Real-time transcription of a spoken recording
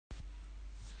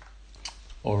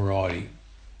Alrighty,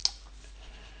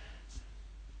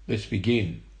 let's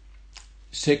begin.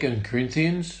 2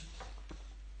 Corinthians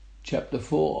chapter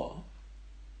 4.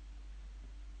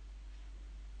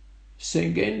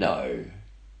 Singendo.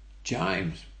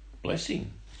 James, blessings.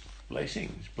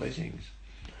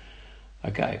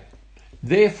 Okay.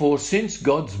 Therefore, since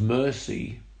through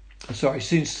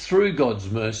God's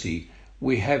mercy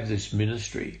we have this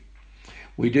ministry,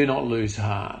 we do not lose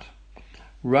heart.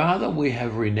 Rather, we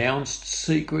have renounced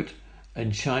secret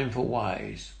and shameful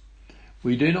ways.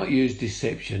 We do not use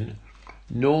deception,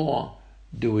 nor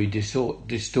do we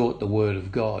distort the word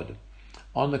of God.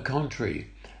 On the contrary,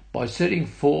 by setting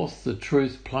forth the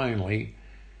truth plainly,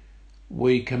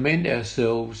 we commend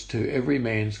ourselves to every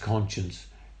man's conscience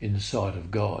in the sight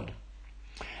of God.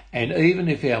 And even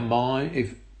if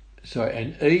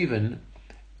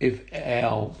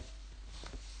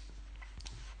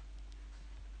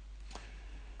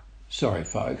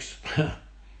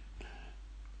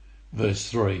Verse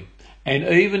 3. And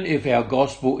even if our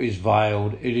gospel is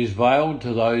veiled, it is veiled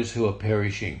to those who are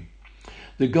perishing.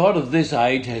 The God of this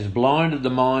age has blinded the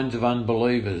minds of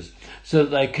unbelievers, so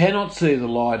that they cannot see the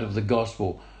light of the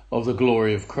gospel of the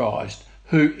glory of Christ,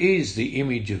 who is the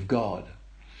image of God.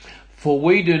 For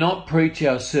we do not preach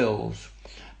ourselves,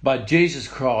 but Jesus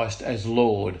Christ as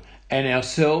Lord, and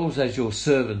ourselves as your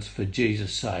servants for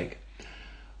Jesus' sake.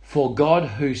 For God,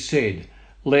 who said,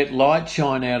 "Let light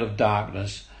shine out of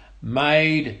darkness,"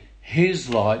 made his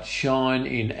light shine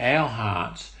in our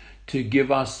hearts to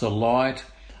give us the light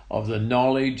of the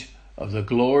knowledge of the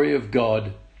glory of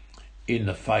God in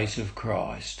the face of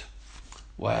Christ.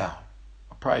 Wow.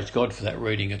 Praise God for that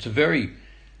reading. It's a very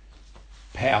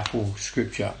powerful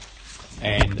scripture,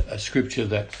 and a scripture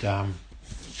that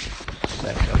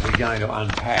we're going to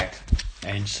unpack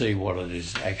and see what it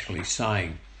is actually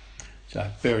saying.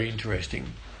 So very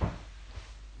interesting.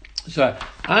 So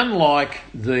unlike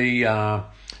the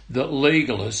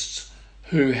legalists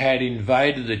who had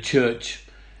invaded the church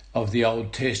of the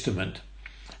Old Testament,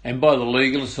 and by the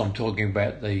legalists I'm talking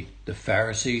about the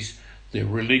Pharisees, the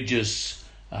religious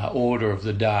order of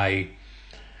the day,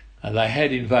 they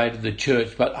had invaded the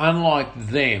church, but unlike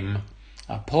them,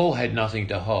 Paul had nothing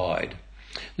to hide.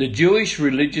 The Jewish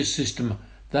religious system,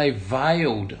 they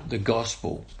veiled the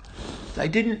gospel. They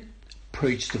didn't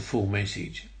preach the full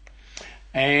message.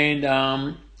 And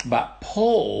but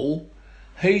Paul,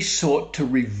 he sought to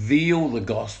reveal the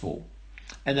gospel,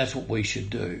 and that's what we should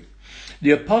do.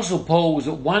 The Apostle Paul was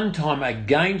at one time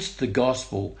against the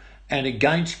gospel and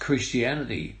against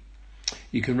Christianity.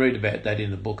 You can read about that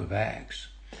in the book of Acts.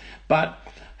 But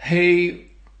he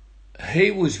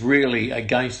was really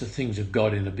against the things of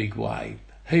God in a big way.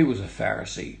 He was a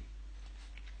Pharisee.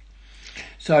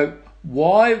 So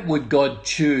why would God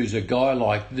choose a guy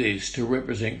like this to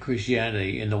represent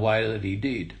Christianity in the way that he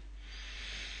did?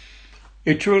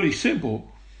 It's really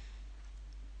simple.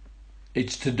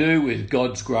 It's to do with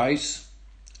God's grace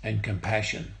and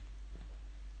compassion.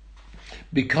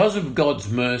 Because of God's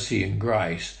mercy and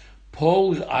grace,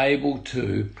 Paul's able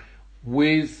to,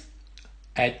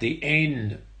 at the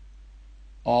end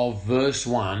of verse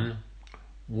 1,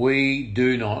 we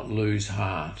do not lose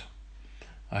heart.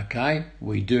 Okay?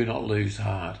 We do not lose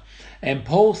heart. And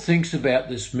Paul thinks about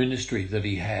this ministry that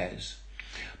he has.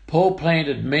 Paul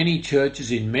planted many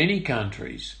churches in many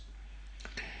countries,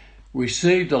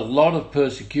 received a lot of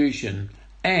persecution,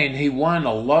 and he won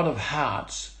a lot of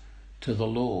hearts to the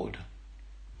Lord.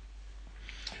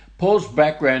 Paul's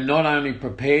background not only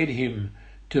prepared him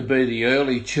to be the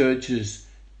early church's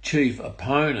chief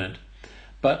opponent,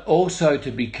 but also to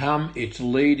become its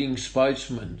leading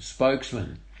spokesman.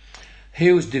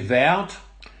 He was devout,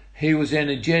 he was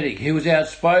energetic, he was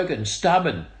outspoken,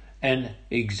 stubborn, and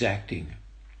exacting.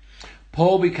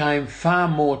 Paul became far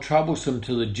more troublesome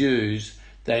to the Jews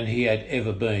than he had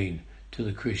ever been to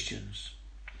the Christians.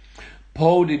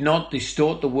 Paul did not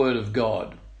distort the word of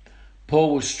God.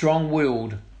 Paul was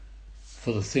strong-willed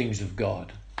for the things of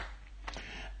God.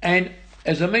 And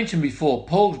as I mentioned before,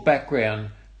 Paul's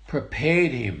background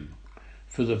prepared him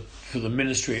for the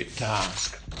ministry at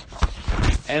task.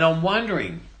 And I'm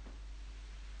wondering,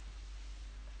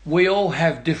 we all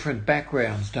have different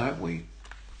backgrounds, don't we?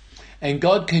 And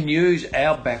God can use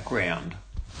our background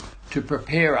to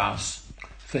prepare us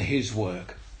for his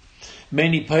work.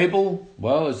 Many people,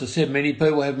 well, as I said, many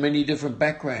people have many different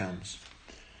backgrounds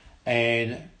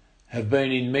and have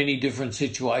been in many different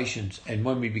situations. And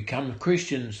when we become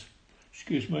Christians,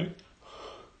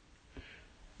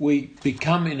 we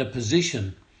become in a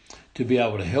position to be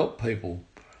able to help people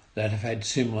that have had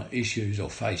similar issues or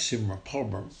face similar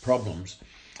problems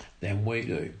than we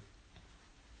do.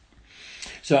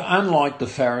 So unlike the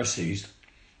Pharisees,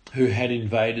 who had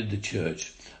invaded the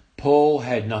church. Paul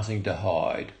had nothing to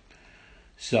hide.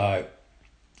 So,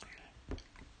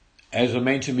 as I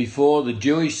mentioned before, the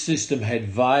Jewish system had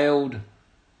veiled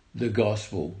the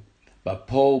gospel, but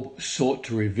Paul sought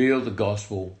to reveal the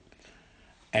gospel,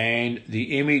 and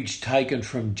the image taken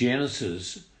from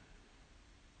Genesis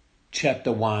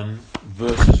chapter 1,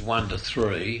 verses 1 to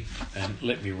 3, and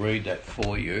let me read that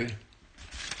for you.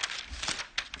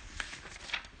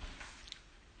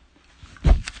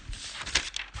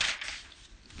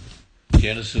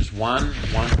 Genesis 1,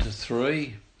 1 to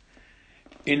 3.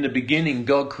 In the beginning,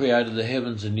 God created the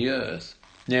heavens and the earth.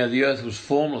 Now the earth was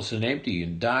formless and empty,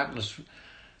 and darkness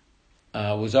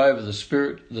was over the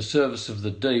surface of the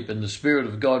deep, and the Spirit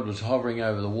of God was hovering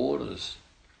over the waters.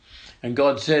 And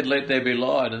God said, "Let there be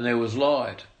light," and there was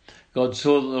light. God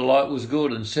saw that the light was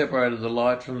good, and separated the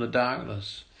light from the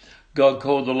darkness. God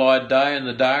called the light day, and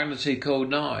the darkness he called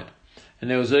night. And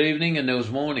there was evening, and there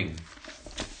was morning,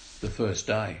 the first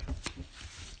day.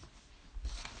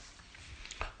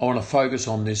 I want to focus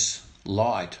on this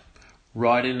light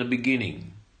right in the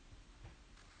beginning.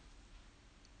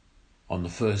 On the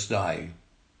first day,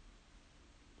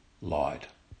 light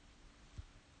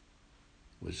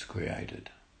was created.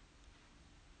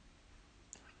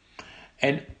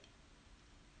 And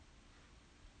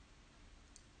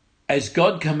as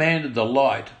God commanded the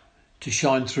light to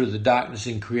shine through the darkness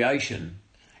in creation,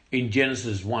 in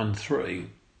Genesis 1:3,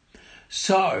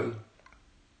 so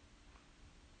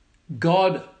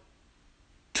God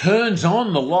turns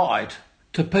on the light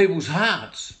to people's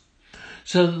hearts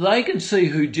so that they can see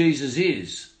who Jesus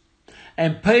is.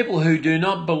 And people who do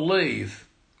not believe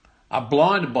are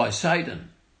blinded by Satan.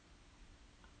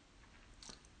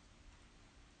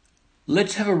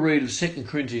 Let's have a read of 2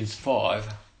 Corinthians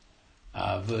 5,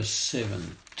 verse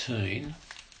 17.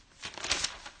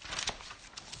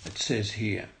 It says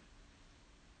here,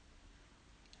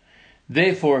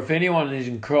 "Therefore, if anyone is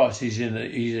in Christ, he's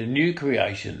a new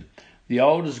creation. The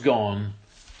old is gone,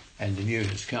 and the new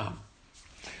has come."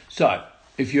 So,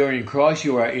 if you're in Christ,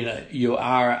 you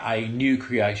are a new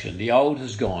creation. The old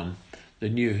has gone, the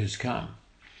new has come.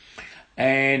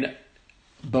 And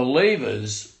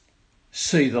believers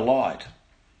see the light.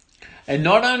 And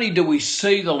not only do we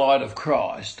see the light of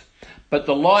Christ, but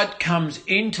the light comes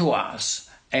into us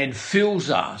and fills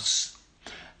us.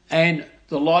 And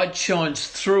the light shines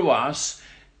through us,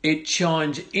 it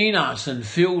shines in us and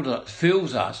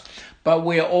fills us. But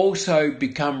we also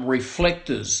become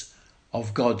reflectors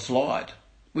of God's light.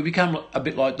 We become a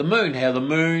bit like the moon, how the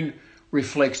moon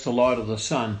reflects the light of the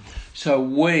sun. So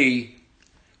we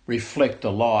reflect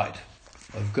the light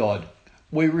of God.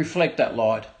 We reflect that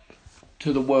light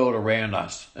to the world around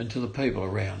us and to the people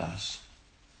around us.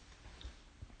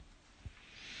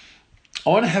 I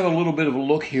want to have a little bit of a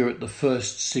look here at the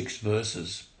first 6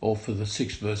 verses, or for the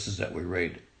 6 verses that we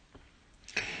read.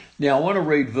 Now I want to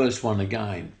read verse 1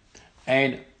 again,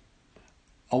 and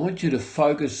I want you to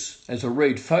focus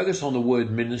on the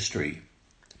word ministry.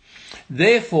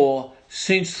 "Therefore,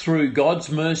 since through God's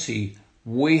mercy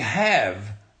we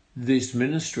have this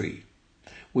ministry,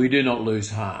 we do not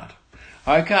lose heart."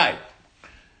 Okay,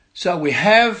 so we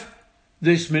have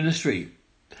this ministry,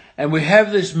 and we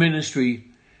have this ministry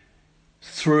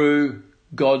through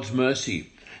God's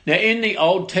mercy. Now, in the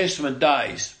Old Testament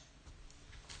days,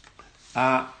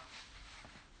 the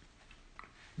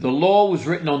law was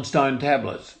written on stone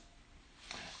tablets,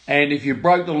 and if you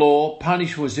broke the law,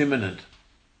 punishment was imminent.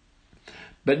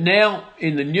 But now,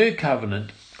 in the New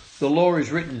Covenant, the law is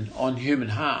written on human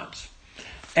hearts.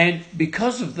 And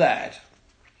because of that,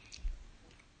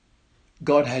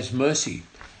 God has mercy.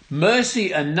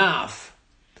 Mercy enough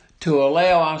to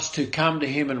allow us to come to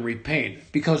him and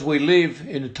repent, because we live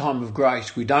in a time of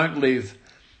grace. We don't live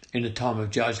in a time of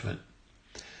judgment.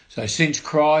 So since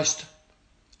Christ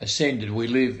ascended, we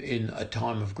live in a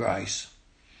time of grace.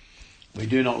 We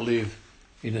do not live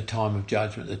in a time of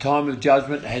judgment. The time of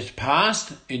judgment has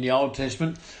passed in the Old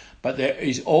Testament, but there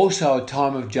is also a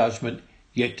time of judgment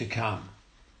yet to come.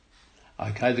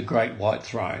 Okay, the great white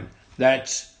throne.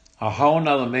 That's a whole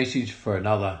nother message for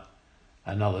another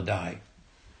day.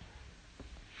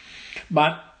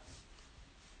 But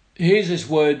here's this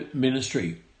word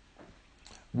ministry.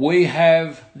 We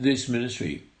have this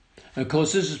ministry. And of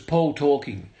course, this is Paul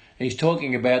talking. He's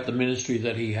talking about the ministry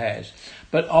that he has.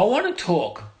 But I want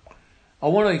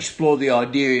to explore the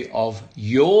idea of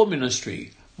your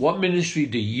ministry. What ministry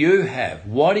do you have?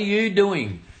 What are you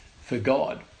doing for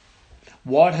God?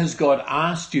 What has God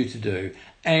asked you to do?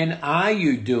 And are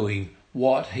you doing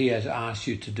what he has asked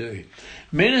you to do?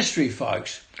 Ministry,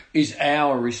 folks, is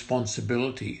our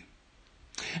responsibility.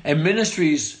 And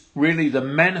ministry is really the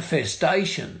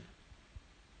manifestation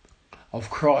of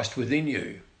Christ within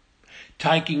you,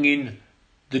 taking in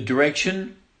the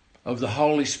direction of the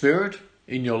Holy Spirit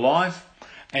in your life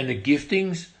and the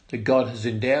giftings that God has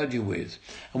endowed you with.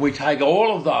 And we take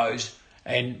all of those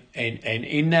and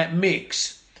in that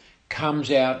mix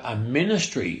comes out a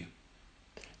ministry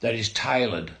that is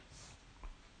tailored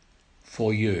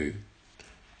for you.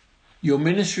 Your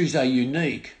ministries are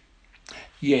unique.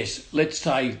 Yes, let's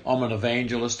say I'm an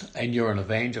evangelist and you're an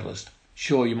evangelist.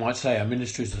 Sure, you might say our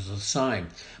ministries are the same.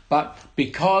 But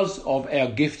because of our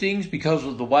giftings, because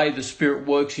of the way the Spirit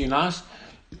works in us,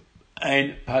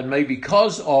 and,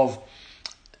 because of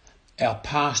our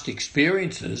past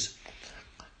experiences,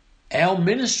 our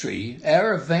ministry,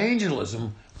 our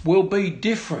evangelism will be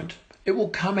different. It will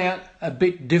come out a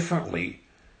bit differently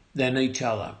than each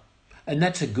other. And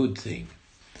that's a good thing.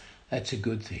 That's a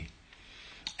good thing.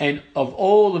 And of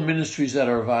all the ministries that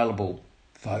are available,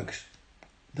 folks,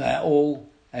 they are all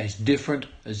as different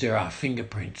as there are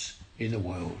fingerprints in the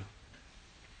world.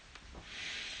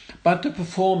 But to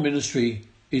perform ministry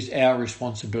is our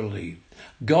responsibility.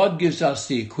 God gives us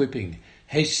the equipping.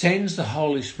 He sends the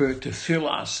Holy Spirit to fill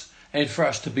us and for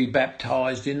us to be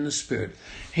baptized in the Spirit.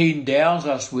 He endows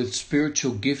us with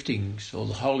spiritual giftings, or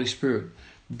the Holy Spirit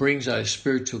brings those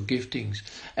spiritual giftings.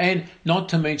 And not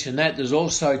to mention that, there's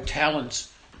also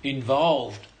talents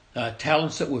involved,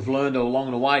 talents that we've learned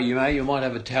along the way. You might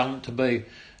have a talent to be,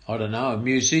 a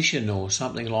musician or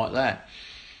something like that,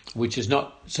 which is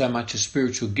not so much a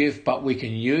spiritual gift, but we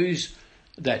can use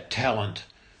that talent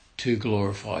to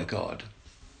glorify God.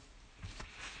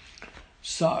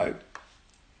 So,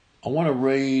 I want to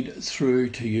read through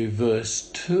to you verse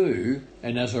 2,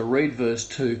 and as I read verse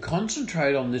 2,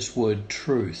 concentrate on this word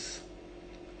truth.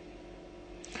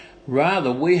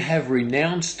 Rather, we have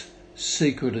renounced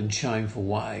secret and shameful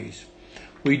ways.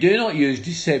 We do not use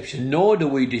deception, nor do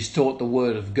we distort the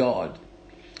word of God.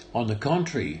 On the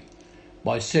contrary,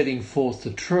 by setting forth the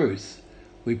truth,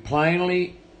 we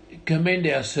plainly commend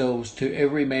ourselves to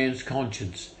every man's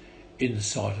conscience in the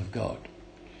sight of God.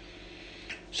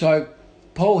 So,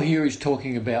 Paul here is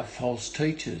talking about false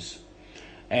teachers,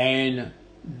 and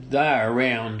they are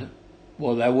around,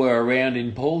 they were around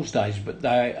in Paul's days, but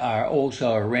they are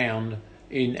also around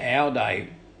in our day.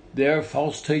 There are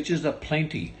false teachers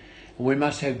aplenty. We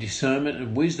must have discernment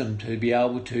and wisdom to be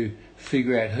able to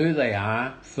figure out who they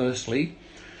are, firstly,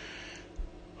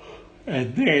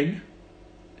 and then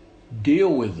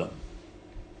deal with them.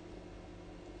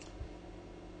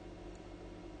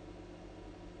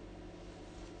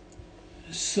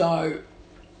 So,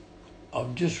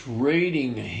 I'm just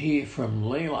reading here from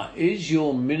Leela. Is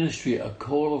your ministry a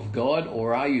call of God,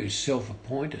 or are you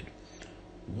self-appointed?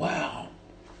 Wow,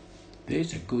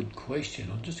 there's a good question.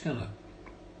 I'm just going to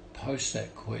post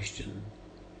that question,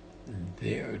 and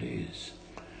there it is.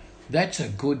 That's a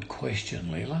good question,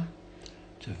 Leela.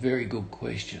 It's a very good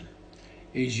question.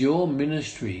 Is your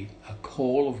ministry a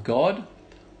call of God,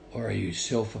 or are you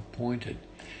self-appointed?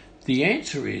 The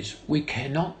answer is we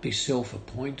cannot be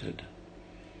self-appointed.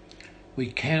 We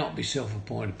cannot be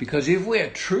self-appointed, because if we are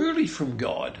truly from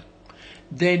God,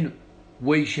 then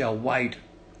we shall wait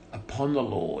upon the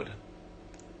Lord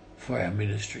for our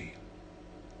ministry.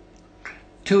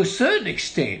 To a certain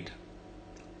extent,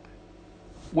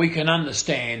 we can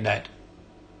understand that,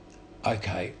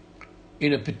 okay,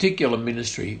 in a particular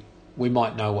ministry, we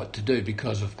might know what to do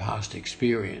because of past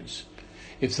experience.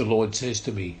 If the Lord says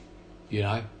to me,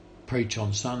 preach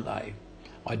on Sunday,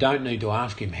 I don't need to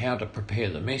ask him how to prepare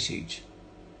the message.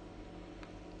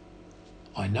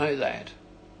 I know that.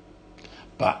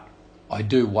 But I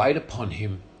do wait upon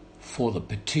him for the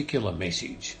particular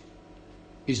message.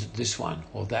 Is it this one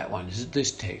or that one? Is it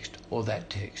this text or that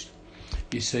text?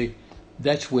 You see,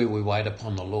 that's where we wait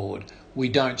upon the Lord. We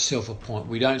don't self-appoint.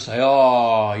 We don't say,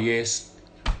 oh, yes,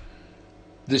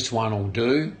 this one will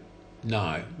do.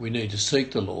 No, we need to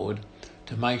seek the Lord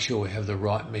to make sure we have the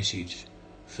right message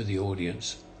for the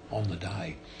audience on the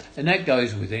day. And that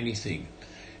goes with anything.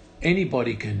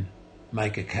 Anybody can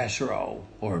make a casserole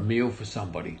or a meal for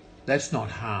somebody. That's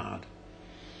not hard.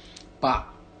 But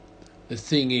the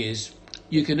thing is,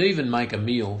 you can even make a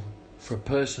meal for a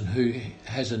person who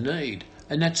has a need.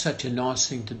 And that's such a nice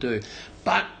thing to do.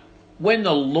 But when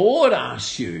the Lord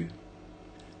asks you,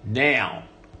 now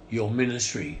your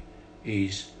ministry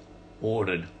is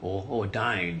ordered or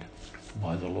ordained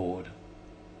by the Lord.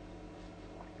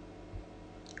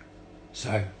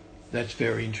 So that's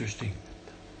very interesting.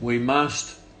 We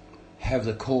must have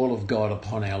the call of God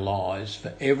upon our lives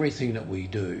for everything that we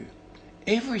do.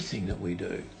 Everything that we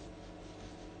do.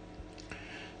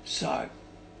 So,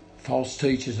 false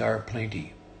teachers are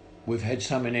aplenty. we've had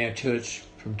some in our church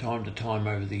from time to time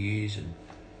over the years,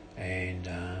 and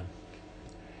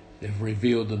they've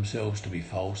revealed themselves to be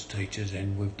false teachers,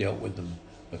 and we've dealt with them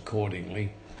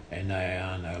accordingly, and they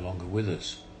are no longer with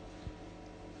us.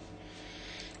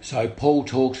 So Paul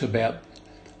talks about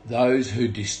those who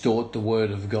distort the word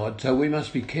of God, so we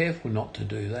must be careful not to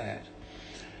do that.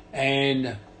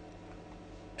 And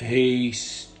he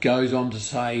goes on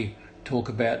to talk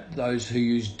about those who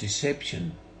use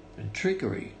deception and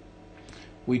trickery.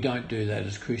 We don't do that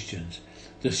as Christians.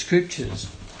 The scriptures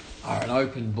are an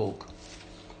open book.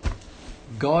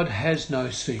 God has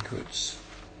no secrets.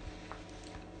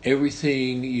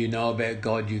 Everything you know about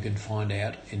God you can find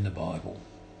out in the Bible.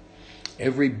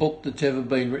 Every book that's ever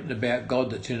been written about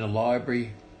God that's in a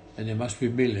library, and there must be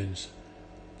millions,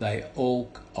 they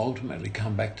all ultimately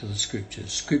come back to the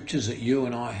scriptures that you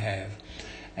and I have.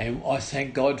 And I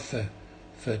thank God for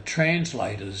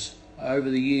translators over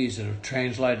the years that have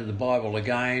translated the Bible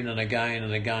again and again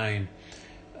and again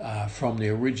from the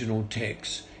original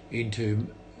text into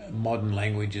modern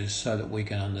languages so that we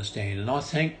can understand. And I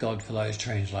thank God for those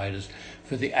translators,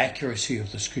 for the accuracy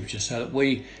of the scripture, so that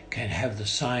we can have the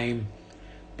same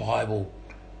Bible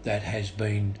that has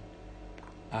been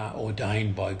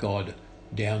ordained by God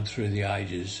down through the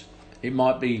ages. It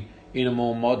might be in a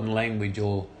more modern language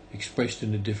or expressed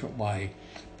in a different way,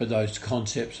 but those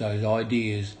concepts, those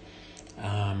ideas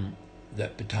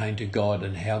that pertain to God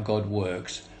and how God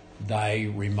works, they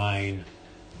remain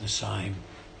the same.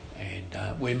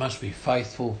 And we must be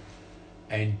faithful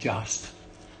and just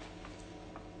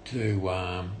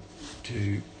to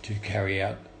carry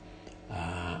out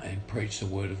and preach the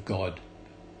word of God.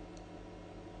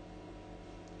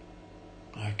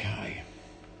 Okay.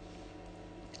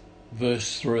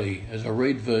 Verse 3. As I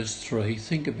read verse 3,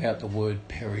 think about the word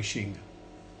perishing.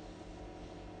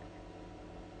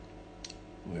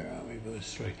 Where are we?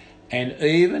 Verse 3. And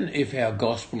even if our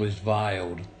gospel is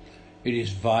veiled, it is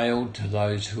veiled to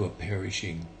those who are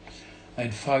perishing.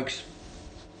 And folks,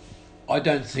 I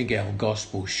don't think our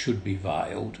gospel should be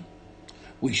veiled.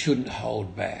 We shouldn't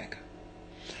hold back.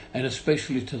 And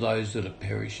especially to those that are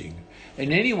perishing.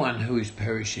 And anyone who is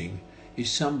perishing is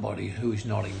somebody who is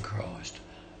not in Christ.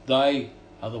 They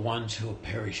are the ones who are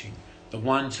perishing, the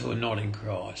ones who are not in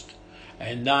Christ.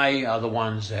 And they are the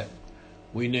ones that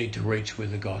we need to reach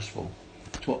with the gospel.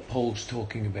 That's what Paul's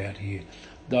talking about here.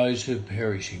 Those who are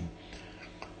perishing.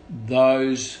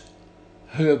 Those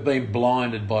who have been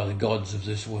blinded by the gods of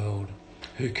this world,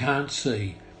 who can't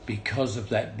see because of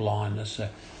that blindness.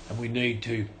 And we need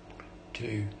to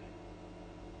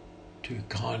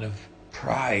kind of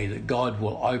pray that God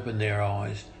will open their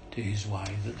eyes to his way,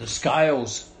 that the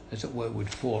scales, as it were, would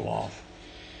fall off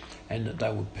and that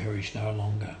they would perish no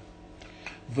longer.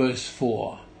 Verse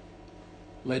 4.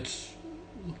 Let's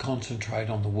concentrate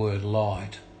on the word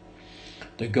light.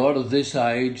 The God of this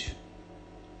age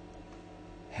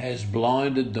has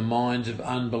blinded the minds of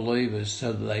unbelievers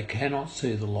so that they cannot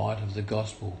see the light of the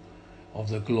gospel of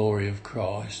the glory of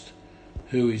Christ,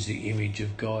 who is the image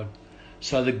of God.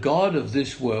 So the God of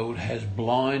this world has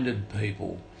blinded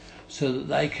people so that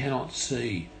they cannot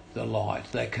see the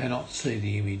light. They cannot see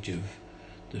the image of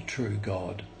the true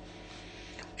God.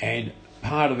 And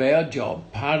part of our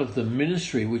job, part of the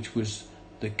ministry, which was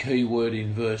the key word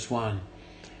in verse 1,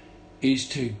 is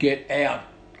to get out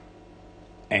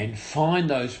and find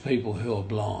those people who are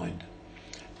blind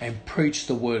and preach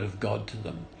the word of God to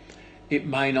them. It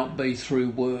may not be through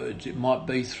words. It might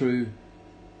be through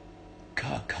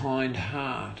a kind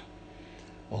heart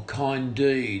or kind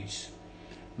deeds.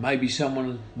 Maybe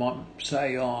someone might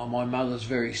say, oh, my mother's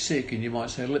very sick, and you might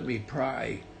say, let me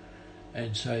pray.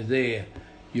 And so there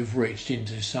you've reached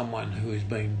into someone who has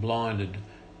been blinded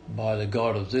by the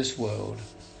God of this world,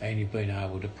 and you've been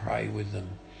able to pray with them.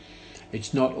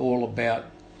 It's not all about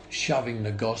shoving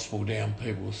the gospel down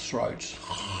people's throats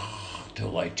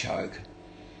till they choke.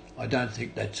 I don't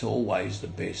think that's always the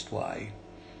best way.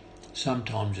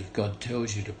 Sometimes if God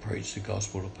tells you to preach the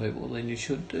gospel to people, then you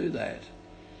should do that.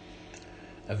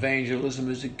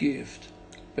 Evangelism is a gift,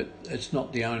 but it's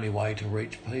not the only way to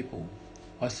reach people.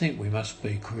 I think we must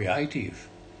be creative.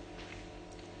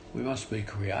 We must be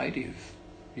creative.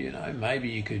 You know, maybe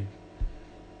you could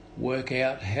work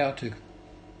out how to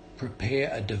prepare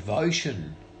a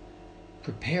devotion.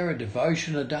 Prepare a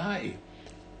devotion a day.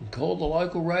 And call the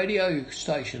local radio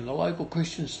station, the local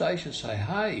Christian station, say,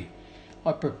 hey,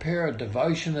 I prepare a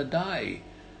devotion a day.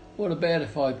 What about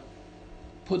if I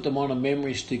put them on a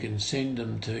memory stick and send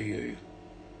them to you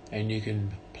and you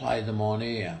can play them on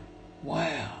air?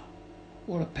 Wow,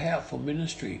 what a powerful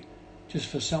ministry just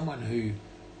for someone who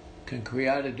can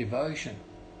create a devotion.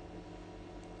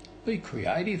 Be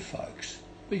creative, folks.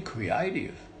 Be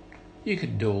creative. You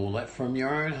can do all that from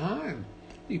your own home.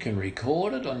 You can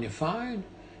record it on your phone.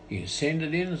 You can send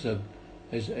it in as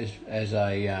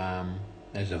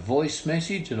a voice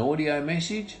message, an audio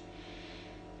message.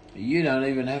 You don't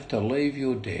even have to leave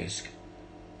your desk,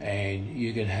 and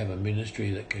you can have a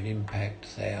ministry that can impact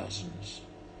thousands,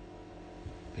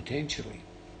 potentially.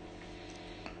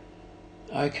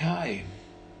 Okay,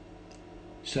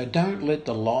 so don't let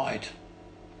the light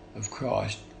of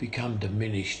Christ become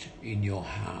diminished in your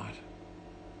heart,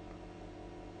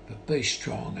 but be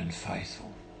strong and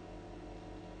faithful.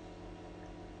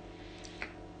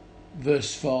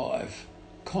 Verse 5,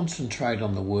 concentrate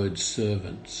on the word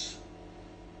servants.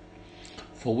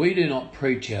 For we do not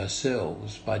preach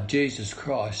ourselves, but Jesus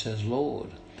Christ as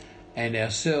Lord, and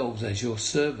ourselves as your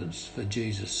servants for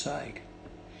Jesus' sake.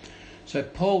 So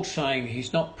Paul's saying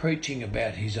he's not preaching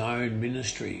about his own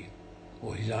ministry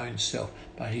or his own self,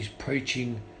 but he's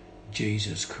preaching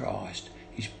Jesus Christ.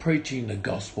 He's preaching the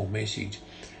gospel message.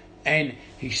 And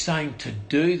he's saying to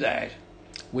do that,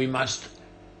 we must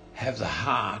have the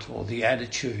heart or the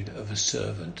attitude of a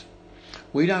servant.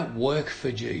 We don't work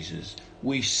for Jesus,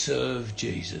 we serve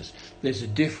Jesus. There's a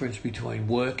difference between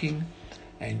working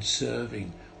and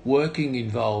serving. Working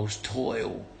involves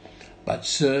toil, but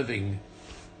serving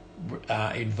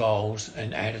involves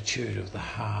an attitude of the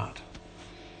heart.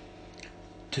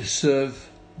 To serve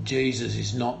Jesus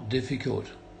is not difficult.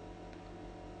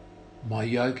 My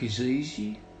yoke is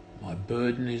easy, my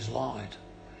burden is light.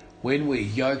 When we're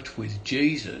yoked with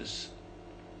Jesus,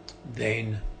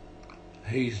 then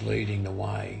he's leading the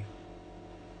way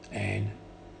and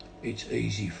it's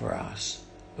easy for us.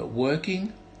 But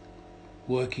working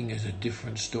is a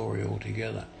different story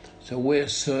altogether. So we're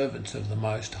servants of the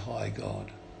Most High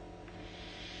God.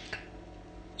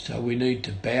 So we need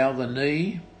to bow the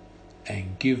knee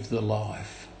and give the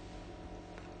life.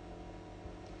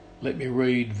 Let me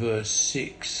read verse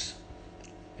 6.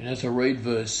 And as I read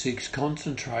verse 6,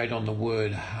 concentrate on the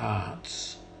word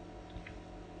hearts.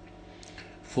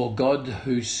 For God,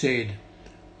 who said,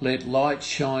 "Let light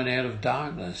shine out of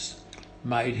darkness,"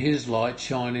 made his light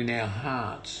shine in our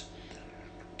hearts,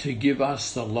 to give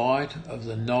us the light of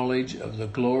the knowledge of the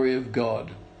glory of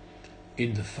God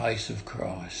in the face of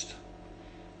Christ.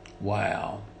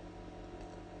 Wow.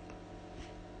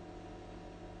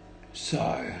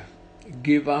 So,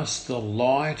 give us the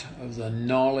light of the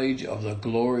knowledge of the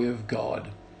glory of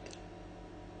God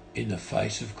in the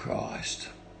face of Christ.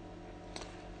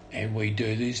 And we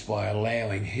do this by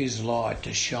allowing his light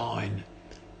to shine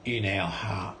in our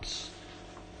hearts.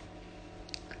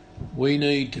 We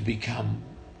need to become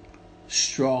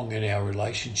strong in our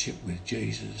relationship with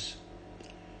Jesus.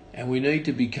 And we need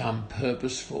to become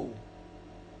purposeful.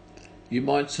 You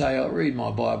might say, I read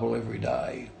my Bible every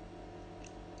day.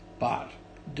 But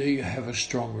do you have a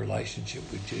strong relationship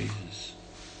with Jesus?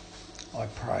 I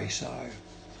pray so.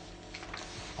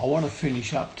 I want to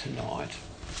finish up tonight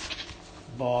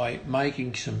by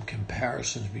making some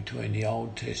comparisons between the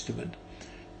Old Testament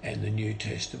and the New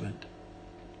Testament.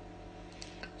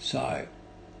 So,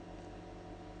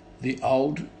 the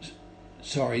Old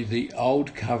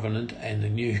Covenant and the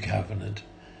New Covenant.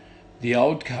 The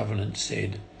Old Covenant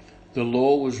said, the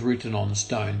law was written on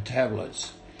stone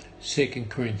tablets, 2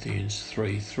 Corinthians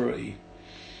 3:3.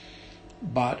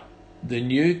 But the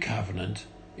New Covenant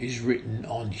is written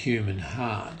on human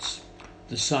hearts.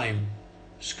 The same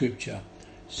scripture,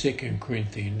 2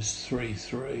 Corinthians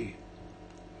 3:3.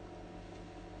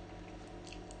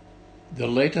 The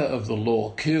letter of the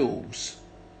law kills,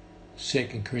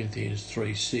 2 Corinthians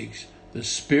 3:6. The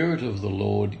Spirit of the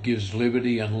Lord gives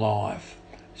liberty and life,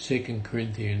 2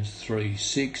 Corinthians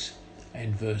 3:6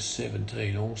 and verse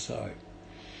 17 also.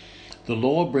 The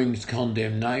law brings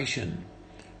condemnation,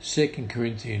 2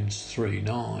 Corinthians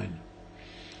 3:9.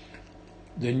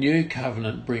 The new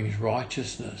covenant brings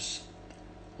righteousness,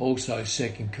 also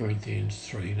 2 Corinthians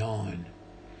 3:9.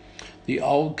 The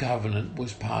old covenant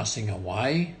was passing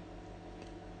away,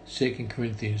 2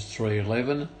 Corinthians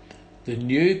 3:11. The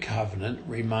new covenant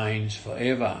remains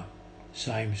forever,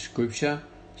 same scripture,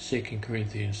 2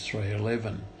 Corinthians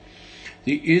 3:11.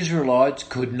 The Israelites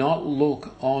could not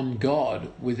look on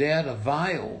God without a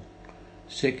veil,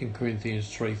 2 Corinthians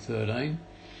 3:13.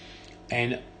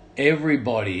 And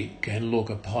everybody can look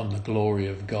upon the glory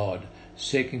of God,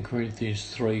 2 Corinthians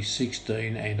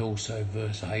 3:16 and also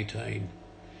verse 18.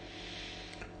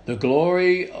 The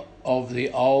glory of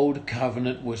the old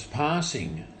covenant was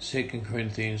passing, 2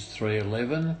 Corinthians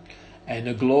 3:11, and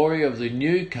the glory of the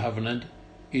new covenant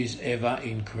is ever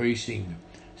increasing,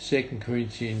 2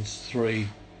 Corinthians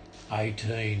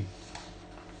 3:18.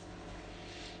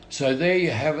 So So there you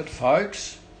have it,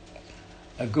 folks.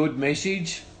 A good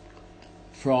message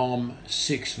from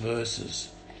 6 verses.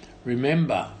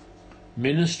 Remember,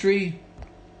 ministry,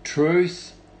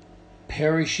 truth,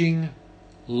 perishing,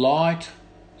 light,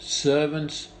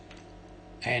 servants,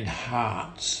 and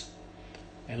hearts.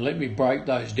 And let me break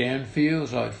those down for you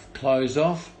as I close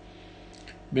off.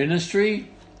 Ministry,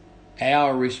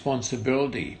 our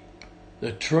responsibility.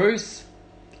 The truth,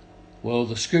 well,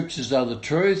 the scriptures are the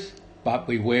truth, but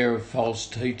beware of false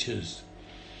teachers.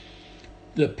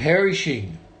 The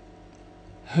perishing,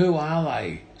 who are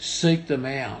they? Seek them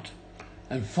out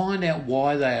and find out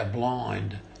why they are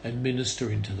blind and minister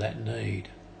into that need.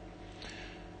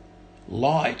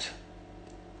 Light,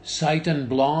 Satan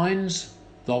blinds,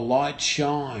 the light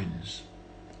shines.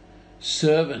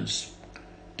 Servants,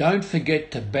 don't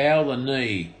forget to bow the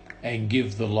knee and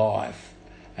give the life.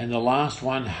 And the last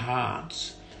one,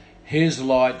 hearts. His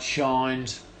light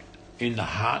shines in the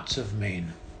hearts of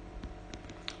men.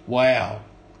 Wow,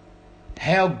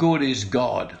 how good is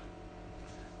God?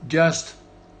 Just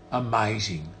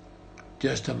amazing.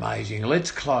 Just amazing.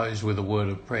 Let's close with a word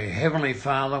of prayer. Heavenly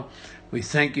Father, we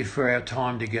thank you for our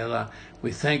time together.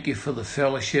 We thank you for the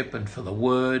fellowship and for the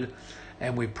word.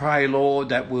 And we pray, Lord,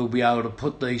 that we'll be able to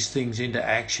put these things into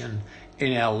action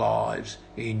in our lives.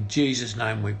 In Jesus'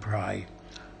 name we pray.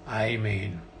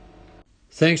 Amen.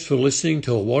 Thanks for listening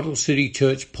to a Wattle City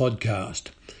Church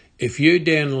podcast. If you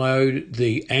download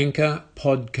the Anchor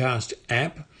podcast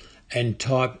app and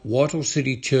type Wattle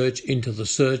City Church into the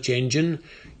search engine,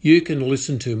 you can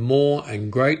listen to more and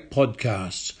great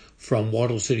podcasts from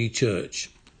Wattle City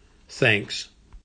Church. Thanks.